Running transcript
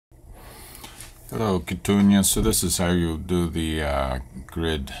Hello, Katunia. So this is how you do the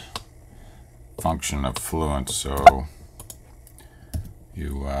grid function of Fluent. So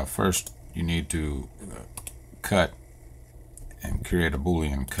you first you need to cut and create a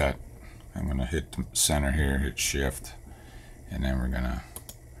Boolean cut. I'm going to hit the center here, hit Shift, and then we're going to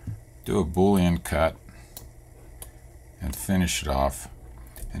do a Boolean cut and finish it off.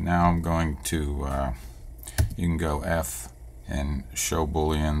 And now I'm going to you can go F and show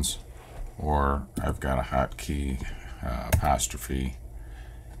Booleans, or I've got a hotkey apostrophe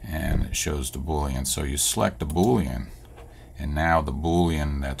and it shows the Boolean. So you select a Boolean, and now the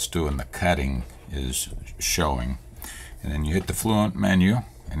Boolean that's doing the cutting is showing. And then you hit the Fluent menu,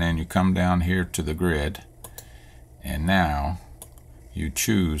 and then you come down here to the grid, and now you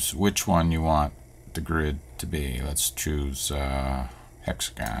choose which one you want the grid to be. Let's choose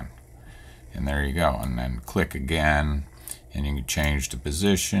hexagon, and there you go. And then click again, and you can change the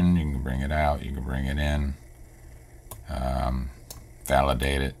position, you can bring it out, you can bring it in,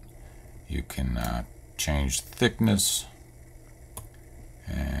 validate it, you can change the thickness,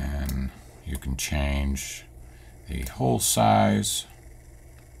 and you can change the hole size,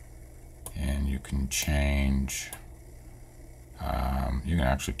 and you can change, you can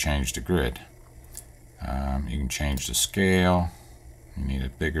actually change the grid. You can change the scale, you need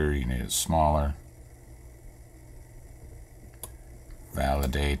it bigger, you need it smaller.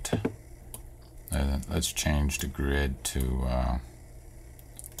 Validate. Let's change the grid to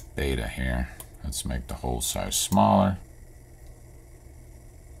beta here. Let's make the hole size smaller.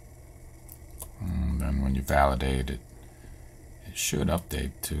 And then when you validate it, it should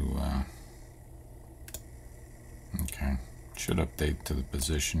update to okay, it should update to the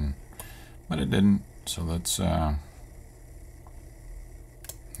position, but it didn't. So let's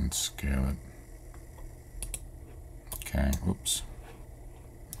scale it. Okay, whoops.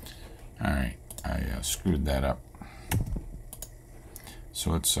 Alright, I screwed that up. So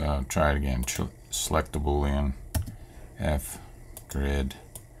let's try it again. Select the Boolean, F, grid,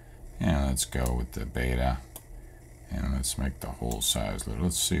 and let's go with the beta, and let's make the hole size little.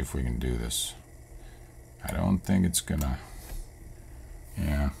 Let's see if we can do this. I don't think it's gonna,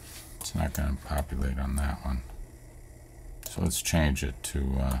 yeah, it's not gonna populate on that one. So let's change it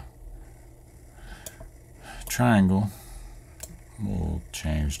to triangle. We'll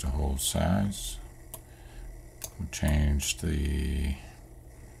change the hole size. We'll change the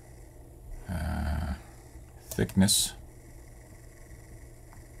thickness.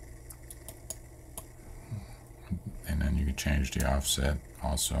 And then you can change the offset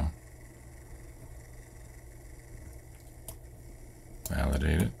also.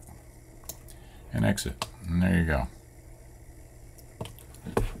 Validate it. And exit. And there you go.